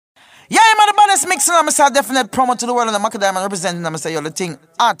Yeah, I'm the baddest mixing. I'm a definite promo to the world. And I'm Macadam representing. I'm say, yo, the thing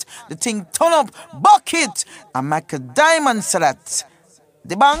hot, the thing turn up, bucket. I'm Macadam say that.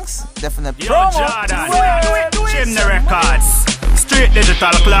 The banks, definite promo. Yo, Jordan, Chimney Records, Street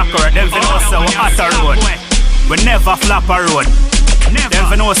Digital Clockwork. Them for know so we hot a road. We never flap a road. Them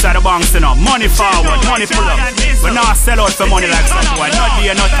for know so the banks, you know. Money forward, money pull up. We not sell out for money like some boy. No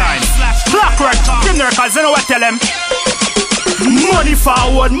day, no time. Clockwork, Chimney Records, you know what tell them? Money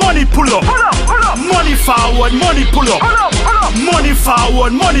forward, money pull up. Money forward, money pull up. Money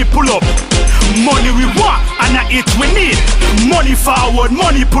forward, money pull up. Money we want and not it we need. Money forward,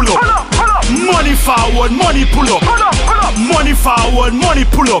 money pull up. Money forward, money pull up. Money forward, money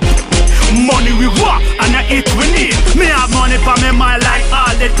pull up. Money we want and not it we need. Me have money for me mind like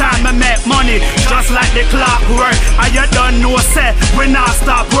all the time. I make money just like the clockwork. And you don't know say we not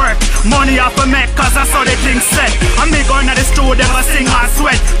stop work. Money I for make cause that's how the thing set. And me going to the studio I sing and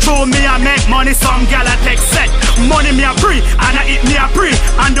sweat. Through me I make money, some gal I take set. Money me a free and I eat me a free.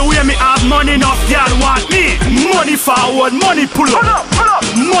 And the way me have money enough gal want me. Money forward, money pull up.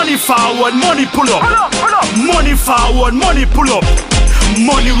 Money forward, money pull up. Money forward, money pull up.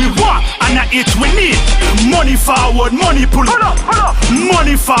 Money we want and not it we need. Money forward, money pull up.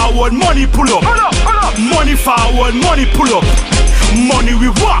 Money forward, money pull up. Money forward, money pull up. Money we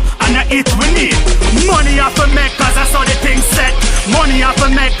want and not it we need. Money I for make cause that's how the thing set. Money I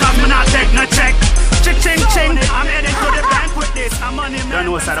for make cause me not take no check. Ching ching ching, I'm heading to the bank with this. I'm money man. Don't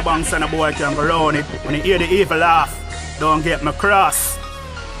know side the banks and the boy can go round it. When you hear the evil laugh, don't get me cross.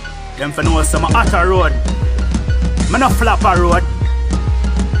 Them for know some hotter road. Me no flap a road.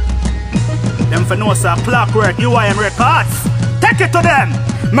 Them for know some clockwork, UIM records. Take it to them.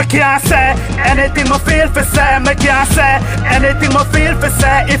 Me can't say anything me feel for say. Me can't say anything me feel for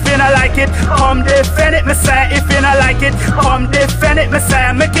say. If you not like it, come defend it. Me say if you not like it, come defend it. Me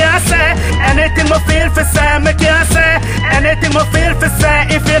say me can't say anything me feel for say. Me can't say anything me feel for say.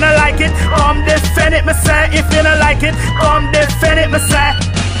 If you not like it, come defend it. Me say if you not like it, come defend it. Me say.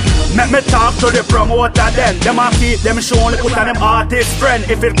 Make me talk to the promoter then. Them a keep them show only put on them artist friend.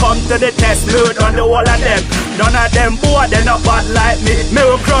 If it come to the test, me will on the wall of them. None of them boy, they not bad like me. Me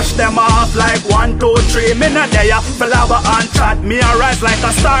will crush them off like 1, 2, 3. Me not there, flower and chat. Me a rise like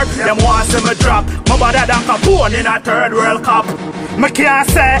a star, them want see me drop. My body than Capone in a third world cup. Me can't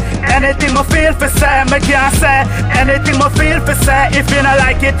say anything me feel for say. Me can't say anything me feel for say. If you not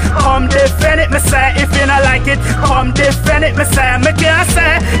like it, come defend it. Me say if you not like it, come defend it. Me say me can't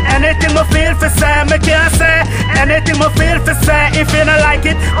say anything me feel for say. Me can't say anything me feel for say. If you not like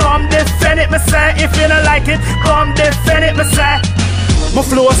it, come defend it. Me say if you not like it, come defend it. Me say. My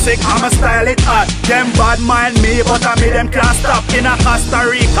flow sick, I'm a style it hot. Them bad mind me, but I me them can't stop. In a Costa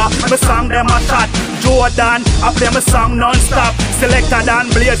Rica, my song them a shot. Jordan, I play my song non-stop. Selector Dan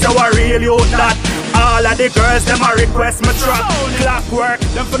Blaze, you a real youth that. All of the girls, them a request me track. Clockwork,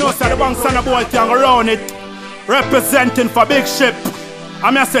 them for no side the banks and the boy can around it. Representing for Big Ship.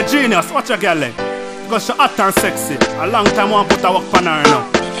 I'm a say genius, watch your girl like. Because she hot and sexy. A long time I want to put a work on her now.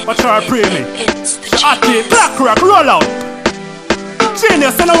 Watch her pray me. She hot it, Clockwork, roll out.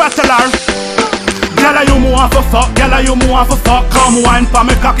 Genius, you know what tell her? Gyal you move for fuck, gyal you move for fuck. Come wine pa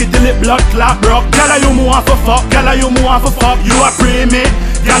me cocky till it blood clot broke. Gyal you move for fuck, gyal you move for fuck. You a pray me.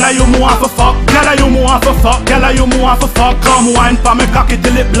 Gyal you move for fuck, gyal you move for fuck, gyal you move for fuck. Come wine pa me cocky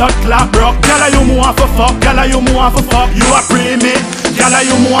till it blood clot broke. Gyal you move for fuck, gyal you move for fuck. You a pray me. Gyal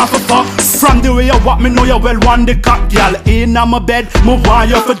you move for fuck. From the way you walk, me know you well want the cock, gyal. In on my bed, me want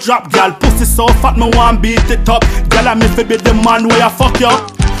you for drop, gyal. Pussy so fat, me want beat it up. Gyal me fi be the man where you fuck you.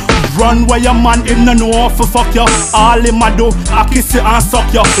 Run where your man him no know for fuck you. All him a do, I kiss you and suck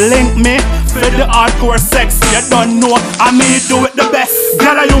you. Link me for the hardcore sex. You don't know, I me do it the best.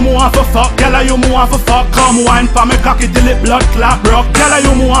 Gyal you move for fuck, gyal you move for fuck. Come wine pa me cocky till it blood clot broke. Gyal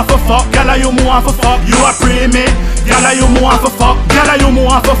you move for fuck, gyal you move for fuck. You a pray me. Gyal you move for fuck, gyal you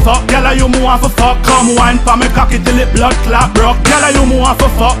move for fuck, gyal you move for fuck. Come wine pa me cocky till it blood clot broke. Gyal you move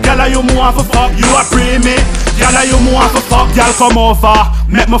for fuck, gyal you move for fuck. You a pray me. Gyal you move for fuck, gyal come over,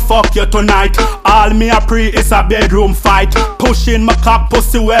 make me fuck you tonight. All me a pre is a bedroom fight. Pushing my cock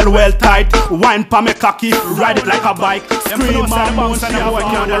pussy well tight. Wine pa me cocky, ride it like a bike. Scream and bounce and the boy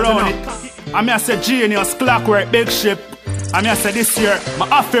can't around it. I mean I say genius, Clockwork, Big Ship. I mean I say this year, my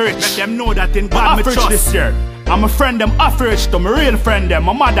offer rich. Let them know that in bad me trust this year. I'm a friend them offer rich to my real friend them.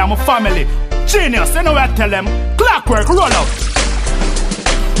 My mother, my family. Genius, you know what I tell them. Clockwork, roll out.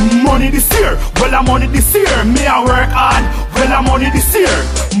 Money this year, well I'm money this year. Me I work hard, well I'm money this year.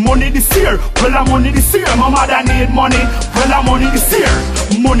 Money this year, well I'm money this year. My mother need money, well I'm money this year.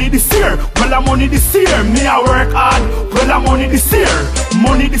 Money this year, well I'm money this year. Me I work hard, well I'm money this year.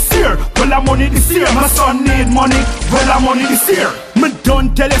 Money this year, year. My son need money, well I'm money this year. Me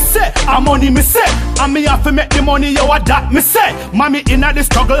don't tell you say, I'm money me say. And me have to make the money, yo, what that me say. Mommy inna the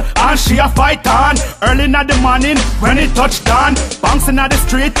struggle and she a fight on. Early in the morning when it touched down, bouncing at the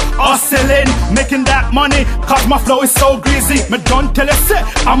street, hustling, making that money. Cause my flow is so greasy. Me don't tell you say,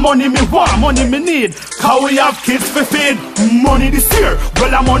 I'm money me want, money me need. Cause we have kids for feed. Money this year,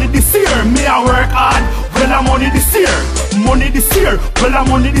 well I'm money this year. Me I work hard, well I'm money this year. Money this year, well I'm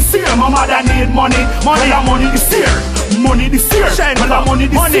money this year. My mother need money, well I'm money this year. Money this year, well I'm money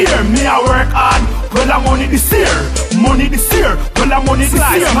this year. Me I work hard, well I'm money this year. Money this year, well I'm money this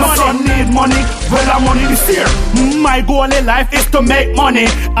year. My son need money, well I'm money this year. My goal in life is to make money,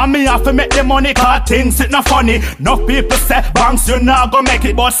 and me have to make the money cause things it not funny. Enough people say, banks you not gonna make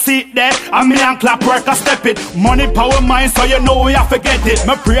it, but see there, and me and Clockwork a step it. Money power mind, so you know we have to get it.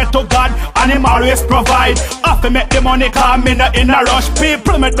 Me pray to God, and him always provide. Have to make the money cause me not in a rush.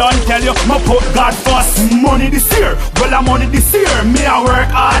 People me don't tell you, me put God first. Money this year, well I'm money this year. Me I work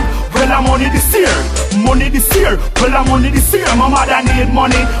hard, well I'm money this year. Money this year, well I'm money this year. My mother need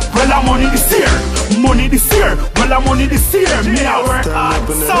money, well I'm money this year. Money this year, well I'm money this year. Me I work hard,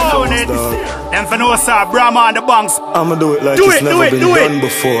 so it. Them for no sir, BRAMMA and the banks. I'ma do it like it's never been done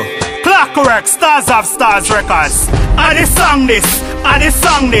before. CLOCKWORK, Stars of Stars Records. I the song this, I the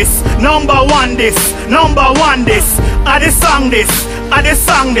song this. Number one this, number one this. I the song this, I the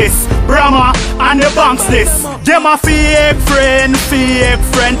song this. BRAMMA and the banks this. Them a fake friend, fake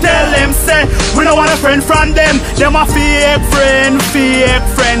friend. Tell them say, we don't want a friend from them. Them a fake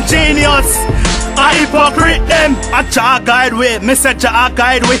friend, genius. A hypocrite them, a Jah guide way. Me say Jah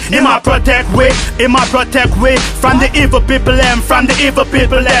guide way. Him a protect way, him a protect way. From the evil people them, from the evil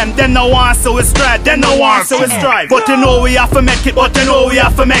people them. Them no want so we strive, them no want so we strive. But you know we have to make it, but you know we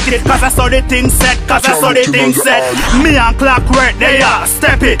have to make it. Cause I saw the thing set, cause I saw the thing set. Me and Clockwork, they are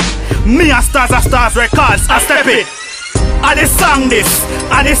step it. Me and Stars of Stars Records, I step it. I the song this,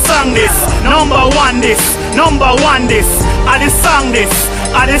 I the song this. Number one this, number one this. I the song this,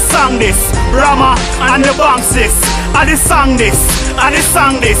 I the song this. BRAMMA and the banks this. I the song this, I the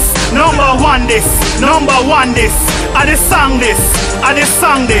song this. Number one this, number one this. I the song this, I the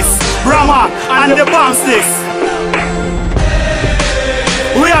song this. BRAMMA and the banks this.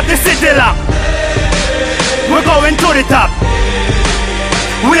 We have the city lock. We're going to the top.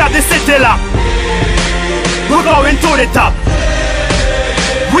 We have the city lock. We're going to the top.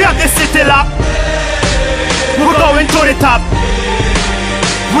 We have the city lock. We're going to the top.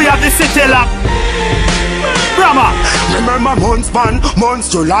 We have the city lock. BRAMMA. Remember months pan,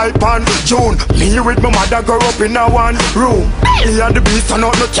 months July pan, June. Me with my mother grow up in a one room. Me and the beast and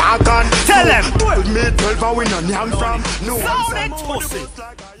not no chakan. Tell them 12 me 12 and we no young from no sound it pussy.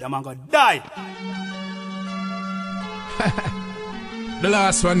 Them man gonna die. The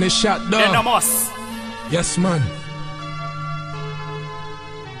last one is shot down. Then the must. Yes man.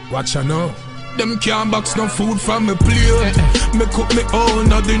 Watch ya now. Them can't box no food from me plate. Me cook me own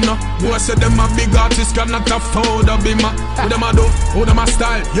dinner. Boy say them a big artist cannot afford a bimmer. Who them a do? Who them a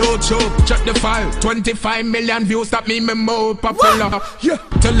style? YouTube, check the file. 25 million views, that mean me more popular. Yeah.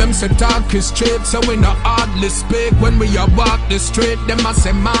 Tell them say talk is straight, so we no hardly speak. When we a walk the street, them a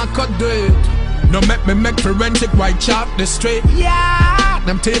say Mark or do it. No make forensic white chop the street. Yeah.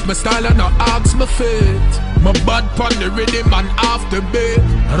 Them take my style and no ask my fate. My bad pon the rhythm and off the beat.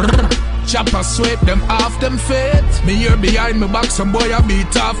 Chopper sweat them off them feet. Me here behind me back, some boy a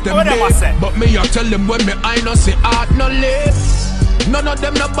beat off them beat. But me a tell them when me I no say art no lips. None of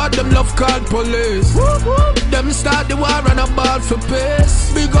them no bad, them love called police. Them start the war and a ball for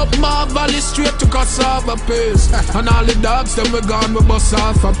pace. Big up my valley straight to cassava pace. And all the dogs them we gone we bust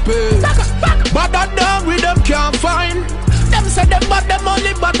off a pace. But that dog we them can't find. Them say them bad, them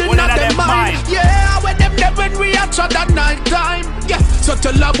only bad in them mind. Yeah, when them there when we are shot at night time. Yeah, so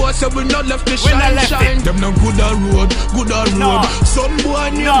tell a boy say we not left the shine. Them no good a road, good a road. Some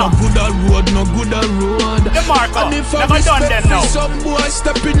boy need no good a road, no good a road. The Marco, and if I never done them now. Some boy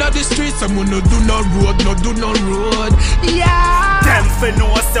step in the streets and we no do no road, no do no road. Yeah. Them for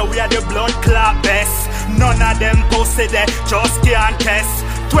know say we are the blood clot best. None of them posted there, just can't test.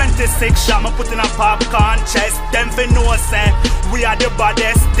 26 shot, me put in a popcorn chest. Them for know say we are the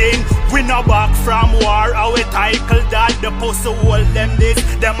baddest thing. We no back from war, how we title that. The pussy hold them this,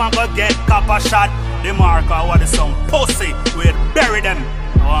 them a go get copper shot. The Marco, what the song pussy, we'll bury them.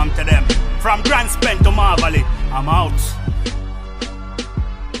 I want to them. From Grand Spent to Marvally, I'm out.